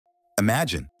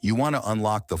Imagine you want to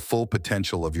unlock the full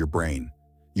potential of your brain.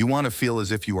 You want to feel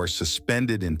as if you are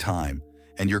suspended in time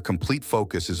and your complete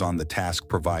focus is on the task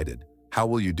provided. How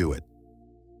will you do it?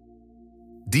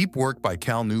 Deep Work by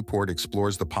Cal Newport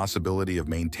explores the possibility of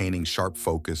maintaining sharp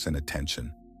focus and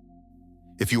attention.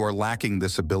 If you are lacking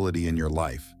this ability in your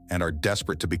life and are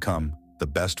desperate to become the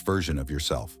best version of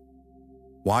yourself,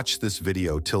 watch this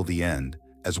video till the end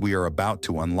as we are about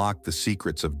to unlock the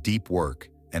secrets of deep work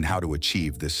and how to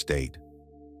achieve this state.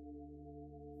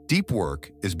 Deep work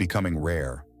is becoming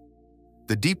rare.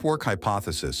 The deep work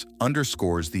hypothesis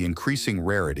underscores the increasing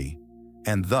rarity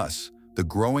and thus the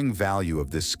growing value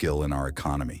of this skill in our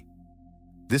economy.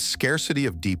 This scarcity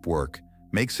of deep work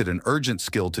makes it an urgent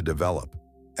skill to develop,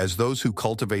 as those who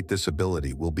cultivate this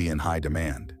ability will be in high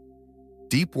demand.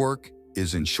 Deep work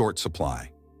is in short supply.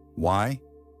 Why?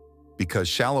 Because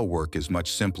shallow work is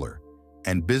much simpler,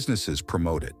 and businesses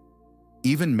promote it.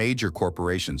 Even major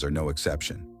corporations are no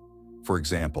exception. For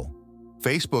example,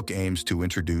 Facebook aims to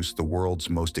introduce the world's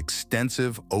most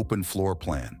extensive open floor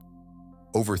plan.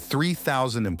 Over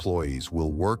 3,000 employees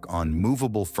will work on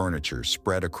movable furniture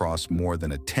spread across more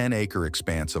than a 10-acre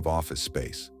expanse of office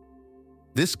space.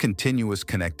 This continuous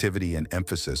connectivity and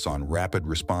emphasis on rapid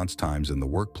response times in the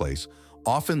workplace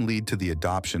often lead to the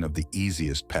adoption of the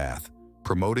easiest path,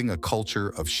 promoting a culture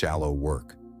of shallow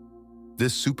work.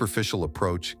 This superficial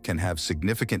approach can have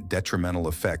significant detrimental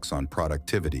effects on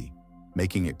productivity,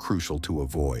 making it crucial to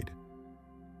avoid.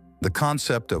 The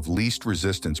concept of least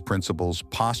resistance principles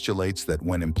postulates that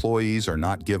when employees are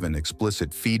not given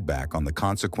explicit feedback on the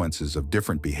consequences of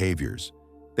different behaviors,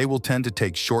 they will tend to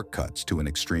take shortcuts to an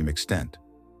extreme extent.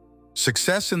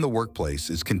 Success in the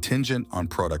workplace is contingent on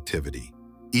productivity.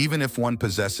 Even if one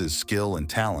possesses skill and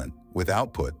talent, with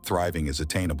output, thriving is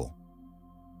attainable.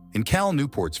 In Cal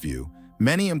Newport's view,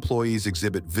 many employees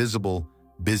exhibit visible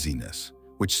busyness,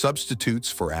 which substitutes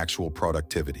for actual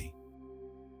productivity.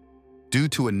 Due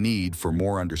to a need for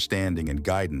more understanding and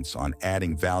guidance on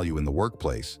adding value in the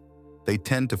workplace, they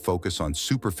tend to focus on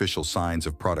superficial signs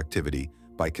of productivity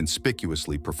by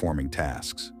conspicuously performing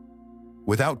tasks.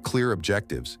 Without clear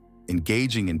objectives,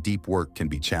 engaging in deep work can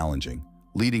be challenging,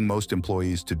 leading most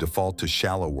employees to default to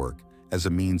shallow work as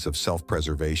a means of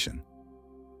self-preservation.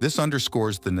 This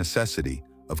underscores the necessity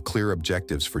of clear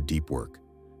objectives for deep work,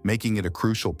 making it a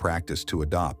crucial practice to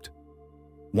adopt.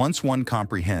 Once one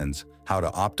comprehends how to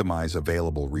optimize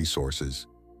available resources,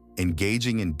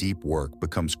 engaging in deep work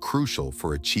becomes crucial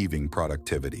for achieving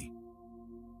productivity.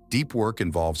 Deep work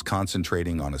involves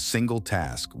concentrating on a single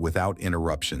task without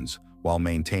interruptions while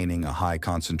maintaining a high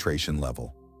concentration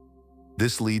level.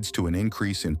 This leads to an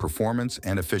increase in performance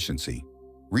and efficiency.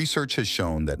 Research has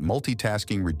shown that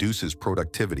multitasking reduces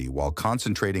productivity while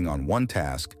concentrating on one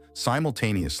task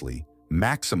simultaneously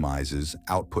maximizes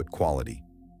output quality.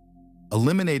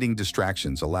 Eliminating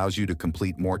distractions allows you to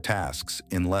complete more tasks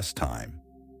in less time.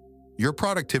 Your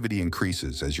productivity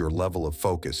increases as your level of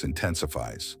focus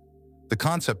intensifies. The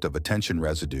concept of attention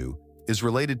residue is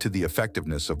related to the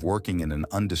effectiveness of working in an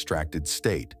undistracted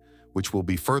state, which will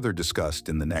be further discussed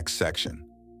in the next section.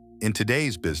 In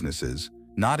today's businesses,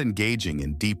 not engaging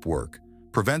in deep work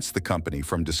prevents the company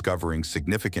from discovering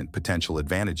significant potential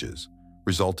advantages,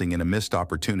 resulting in a missed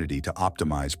opportunity to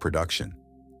optimize production.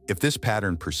 If this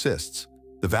pattern persists,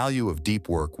 the value of deep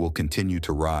work will continue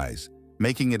to rise,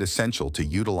 making it essential to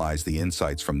utilize the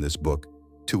insights from this book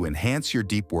to enhance your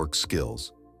deep work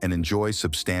skills and enjoy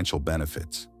substantial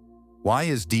benefits. Why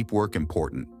is deep work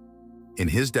important? In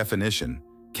his definition,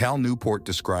 Cal Newport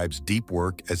describes deep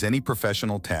work as any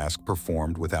professional task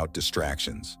performed without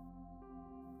distractions,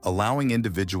 allowing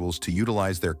individuals to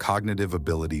utilize their cognitive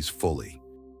abilities fully.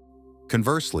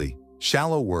 Conversely,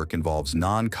 shallow work involves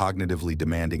non-cognitively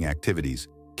demanding activities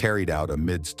carried out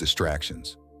amidst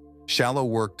distractions. Shallow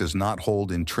work does not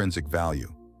hold intrinsic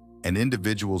value, and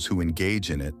individuals who engage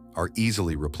in it are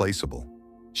easily replaceable.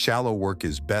 Shallow work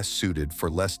is best suited for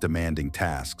less demanding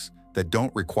tasks that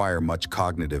don't require much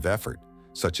cognitive effort,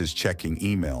 such as checking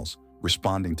emails,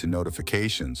 responding to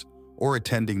notifications, or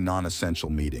attending non-essential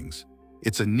meetings.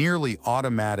 It's a nearly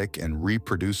automatic and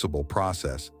reproducible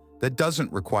process that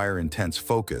doesn't require intense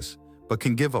focus, but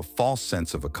can give a false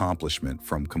sense of accomplishment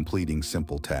from completing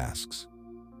simple tasks.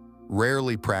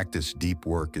 Rarely practiced deep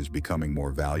work is becoming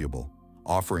more valuable,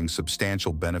 offering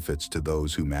substantial benefits to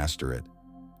those who master it.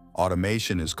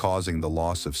 Automation is causing the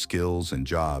loss of skills and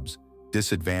jobs,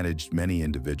 disadvantaged many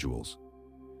individuals.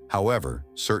 However,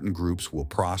 certain groups will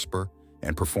prosper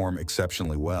and perform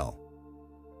exceptionally well.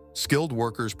 Skilled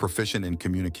workers proficient in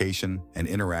communication and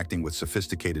interacting with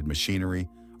sophisticated machinery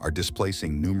are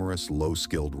displacing numerous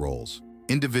low-skilled roles.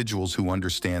 Individuals who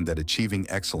understand that achieving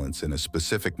excellence in a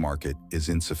specific market is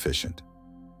insufficient.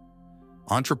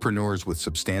 Entrepreneurs with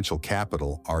substantial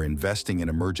capital are investing in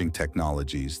emerging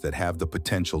technologies that have the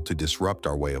potential to disrupt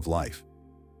our way of life.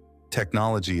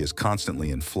 Technology is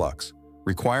constantly in flux,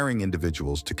 requiring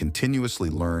individuals to continuously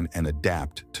learn and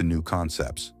adapt to new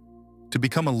concepts. To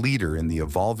become a leader in the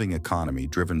evolving economy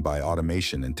driven by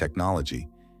automation and technology,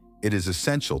 it is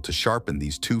essential to sharpen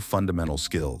these two fundamental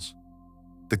skills: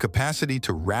 the capacity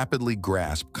to rapidly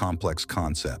grasp complex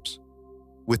concepts.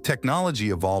 With technology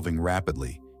evolving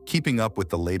rapidly, keeping up with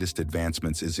the latest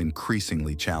advancements is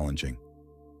increasingly challenging.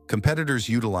 Competitors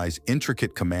utilize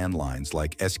intricate command lines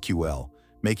like SQL,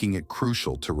 making it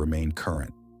crucial to remain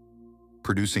current.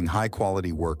 Producing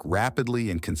high-quality work rapidly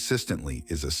and consistently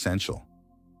is essential.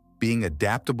 Being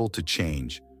adaptable to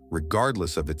change,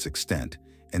 regardless of its extent,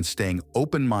 and staying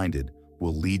open-minded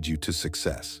will lead you to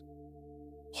success.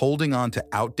 Holding on to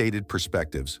outdated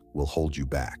perspectives will hold you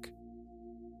back.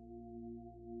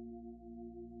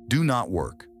 Do not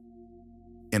work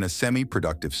in a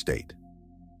semi-productive state.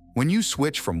 When you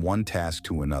switch from one task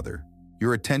to another,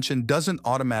 your attention doesn't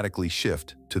automatically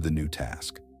shift to the new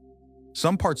task.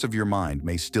 Some parts of your mind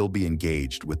may still be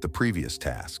engaged with the previous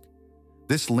task.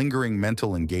 This lingering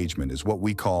mental engagement is what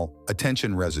we call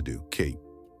attention residue, K.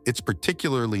 It's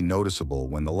particularly noticeable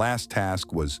when the last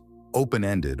task was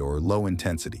open-ended or low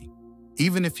intensity.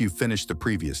 Even if you finish the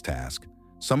previous task,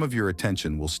 some of your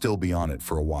attention will still be on it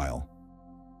for a while.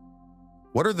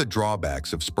 What are the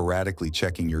drawbacks of sporadically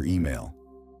checking your email?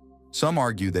 Some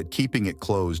argue that keeping it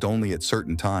closed only at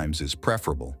certain times is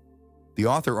preferable. The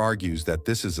author argues that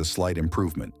this is a slight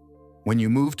improvement. When you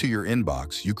move to your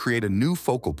inbox, you create a new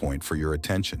focal point for your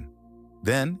attention.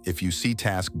 Then, if you see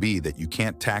task B that you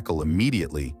can't tackle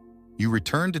immediately, you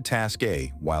return to task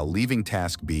A while leaving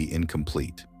task B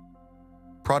incomplete.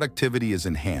 Productivity is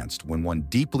enhanced when one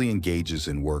deeply engages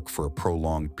in work for a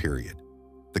prolonged period.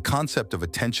 The concept of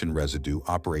attention residue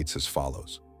operates as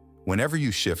follows. Whenever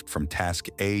you shift from task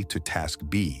A to task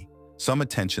B, some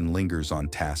attention lingers on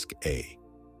task A.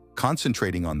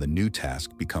 Concentrating on the new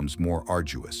task becomes more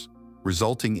arduous,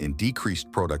 resulting in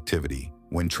decreased productivity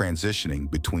when transitioning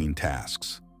between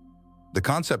tasks. The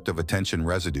concept of attention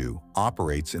residue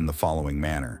operates in the following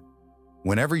manner.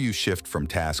 Whenever you shift from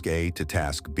task A to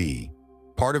task B,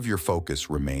 part of your focus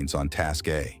remains on task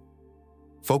A.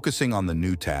 Focusing on the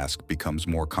new task becomes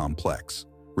more complex,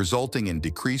 resulting in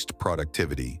decreased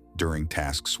productivity during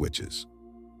task switches.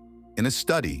 In a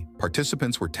study,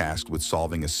 participants were tasked with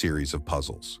solving a series of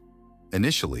puzzles.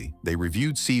 Initially, they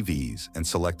reviewed CVs and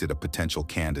selected a potential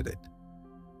candidate.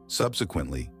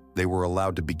 Subsequently, they were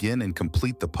allowed to begin and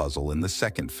complete the puzzle in the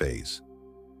second phase.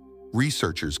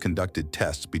 Researchers conducted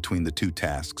tests between the two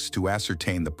tasks to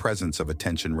ascertain the presence of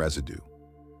attention residue.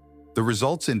 The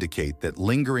results indicate that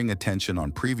lingering attention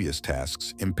on previous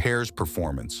tasks impairs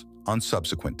performance on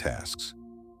subsequent tasks.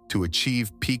 To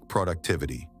achieve peak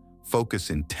productivity, focus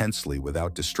intensely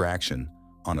without distraction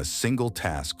on a single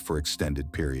task for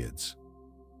extended periods.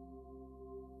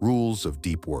 Rules of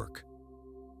deep work.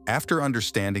 After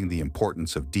understanding the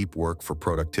importance of deep work for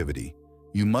productivity,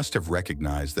 you must have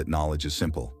recognized that knowledge is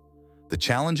simple. The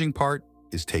challenging part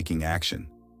is taking action.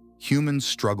 Humans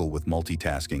struggle with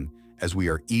multitasking as we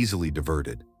are easily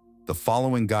diverted. The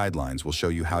following guidelines will show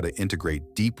you how to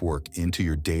integrate deep work into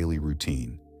your daily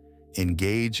routine.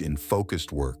 Engage in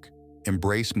focused work.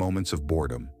 Embrace moments of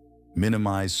boredom.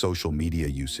 Minimize social media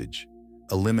usage.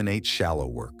 Eliminate shallow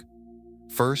work.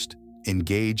 First,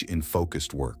 engage in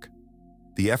focused work.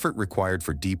 The effort required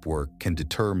for deep work can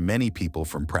deter many people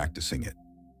from practicing it.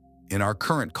 In our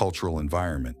current cultural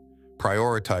environment,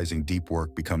 prioritizing deep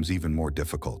work becomes even more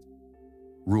difficult.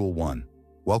 Rule 1.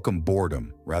 Welcome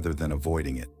boredom rather than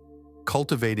avoiding it.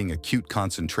 Cultivating acute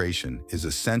concentration is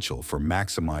essential for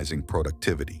maximizing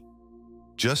productivity.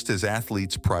 Just as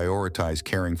athletes prioritize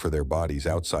caring for their bodies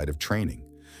outside of training,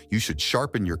 you should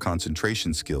sharpen your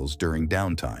concentration skills during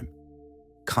downtime.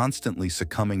 Constantly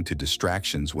succumbing to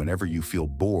distractions whenever you feel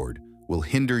bored will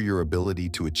hinder your ability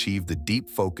to achieve the deep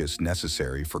focus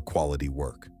necessary for quality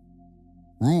work.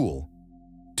 Rule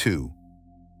 2.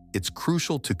 It's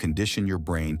crucial to condition your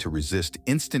brain to resist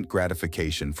instant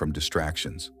gratification from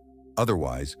distractions.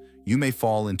 Otherwise, you may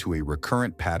fall into a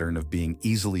recurrent pattern of being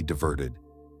easily diverted,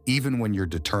 even when you're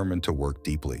determined to work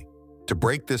deeply. To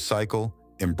break this cycle,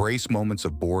 embrace moments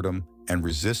of boredom and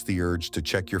resist the urge to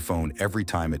check your phone every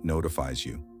time it notifies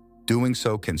you. Doing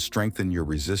so can strengthen your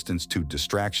resistance to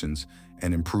distractions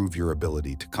and improve your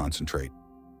ability to concentrate.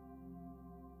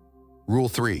 Rule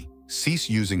 3. Cease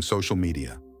using social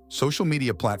media. Social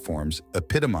media platforms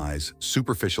epitomize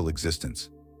superficial existence.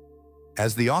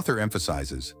 As the author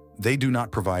emphasizes, They do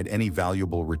not provide any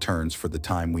valuable returns for the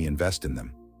time we invest in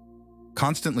them.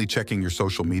 Constantly checking your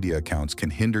social media accounts can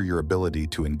hinder your ability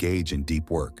to engage in deep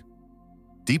work.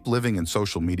 Deep living and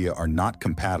social media are not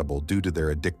compatible due to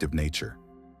their addictive nature.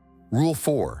 Rule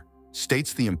 4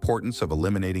 states the importance of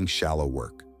eliminating shallow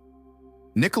work.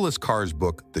 Nicholas Carr's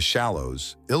book, The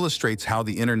Shallows, illustrates how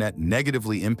the internet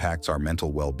negatively impacts our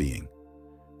mental well-being.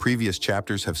 Previous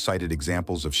chapters have cited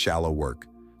examples of shallow work,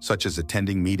 such as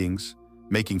attending meetings,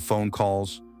 making phone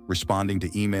calls, responding to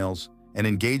emails, and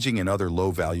engaging in other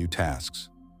low-value tasks.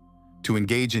 To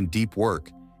engage in deep work,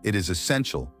 it is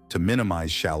essential to minimize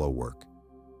shallow work.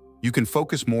 You can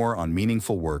focus more on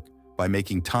meaningful work by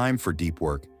making time for deep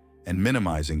work and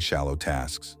minimizing shallow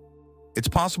tasks. It's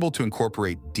possible to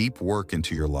incorporate deep work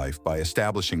into your life by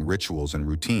establishing rituals and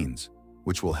routines,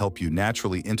 which will help you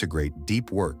naturally integrate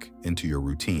deep work into your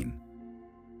routine.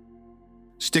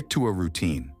 Stick to a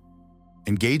routine.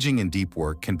 Engaging in deep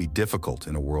work can be difficult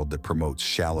in a world that promotes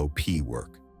shallow P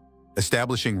work.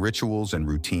 Establishing rituals and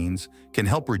routines can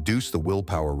help reduce the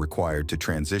willpower required to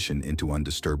transition into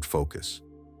undisturbed focus.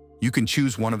 You can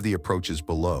choose one of the approaches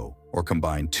below or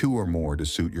combine two or more to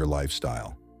suit your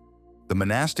lifestyle. The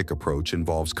monastic approach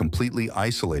involves completely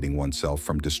isolating oneself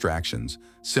from distractions,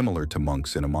 similar to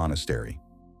monks in a monastery.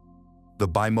 The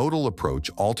bimodal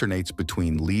approach alternates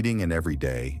between leading an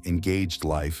everyday, engaged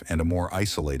life and a more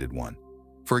isolated one.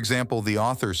 For example, the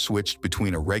author switched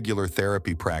between a regular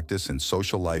therapy practice and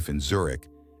social life in Zurich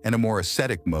and a more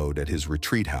ascetic mode at his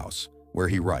retreat house, where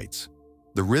he writes,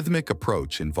 "The rhythmic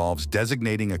approach involves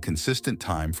designating a consistent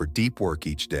time for deep work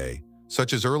each day,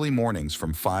 such as early mornings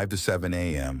from 5 to 7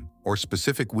 a.m., or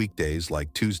specific weekdays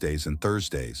like Tuesdays and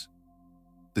Thursdays.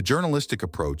 The journalistic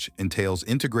approach entails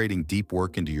integrating deep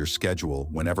work into your schedule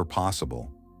whenever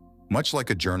possible, much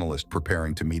like a journalist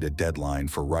preparing to meet a deadline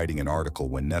for writing an article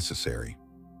when necessary.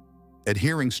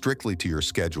 Adhering strictly to your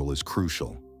schedule is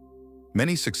crucial.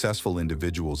 Many successful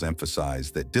individuals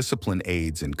emphasize that discipline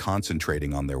aids in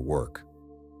concentrating on their work.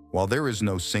 While there is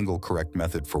no single correct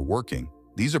method for working,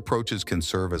 these approaches can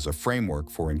serve as a framework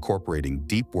for incorporating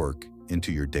deep work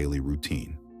into your daily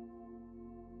routine.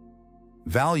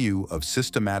 Value of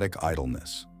systematic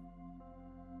idleness.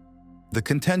 The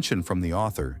contention from the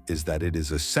author is that it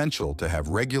is essential to have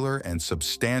regular and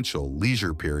substantial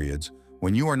leisure periods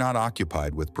when you are not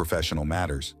occupied with professional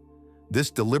matters.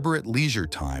 This deliberate leisure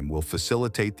time will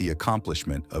facilitate the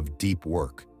accomplishment of deep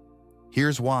work.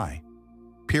 Here's why.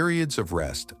 Periods of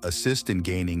rest assist in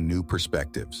gaining new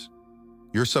perspectives.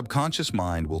 Your subconscious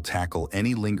mind will tackle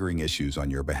any lingering issues on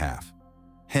your behalf.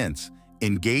 Hence,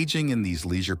 engaging in these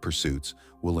leisure pursuits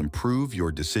will improve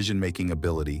your decision-making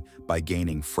ability by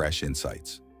gaining fresh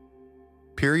insights.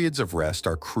 Periods of rest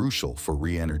are crucial for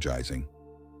re-energizing.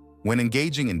 When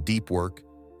engaging in deep work,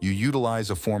 you utilize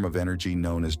a form of energy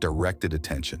known as directed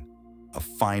attention, a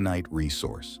finite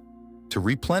resource. To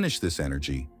replenish this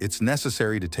energy, it's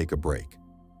necessary to take a break.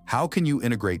 How can you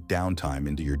integrate downtime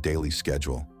into your daily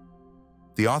schedule?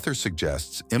 The author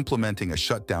suggests implementing a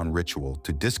shutdown ritual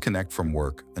to disconnect from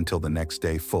work until the next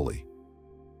day fully.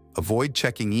 Avoid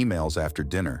checking emails after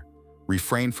dinner,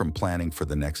 refrain from planning for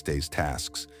the next day's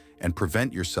tasks, and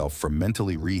prevent yourself from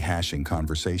mentally rehashing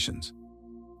conversations.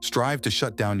 Strive to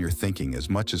shut down your thinking as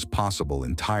much as possible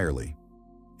entirely.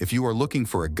 If you are looking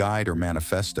for a guide or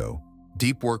manifesto,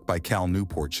 Deep Work by Cal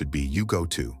Newport should be your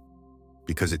go-to,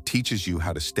 because it teaches you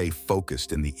how to stay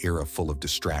focused in the era full of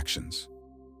distractions.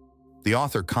 The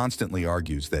author constantly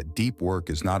argues that deep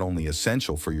work is not only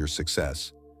essential for your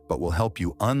success, but will help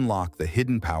you unlock the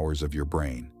hidden powers of your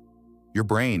brain. Your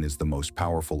brain is the most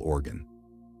powerful organ.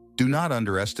 Do not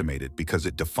underestimate it because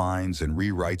it defines and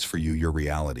rewrites for you your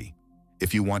reality.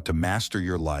 If you want to master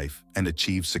your life and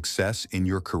achieve success in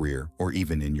your career or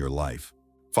even in your life,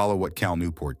 follow what Cal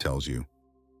Newport tells you.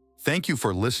 Thank you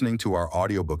for listening to our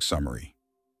audiobook summary.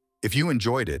 If you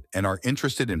enjoyed it and are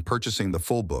interested in purchasing the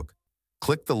full book,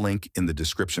 click the link in the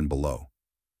description below.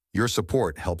 Your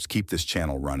support helps keep this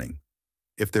channel running.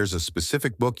 If there's a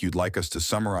specific book you'd like us to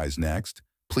summarize next,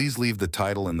 please leave the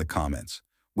title in the comments.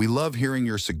 We love hearing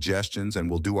your suggestions and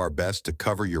we'll do our best to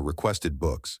cover your requested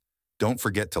books. Don't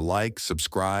forget to like,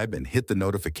 subscribe, and hit the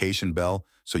notification bell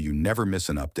so you never miss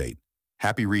an update.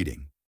 Happy reading!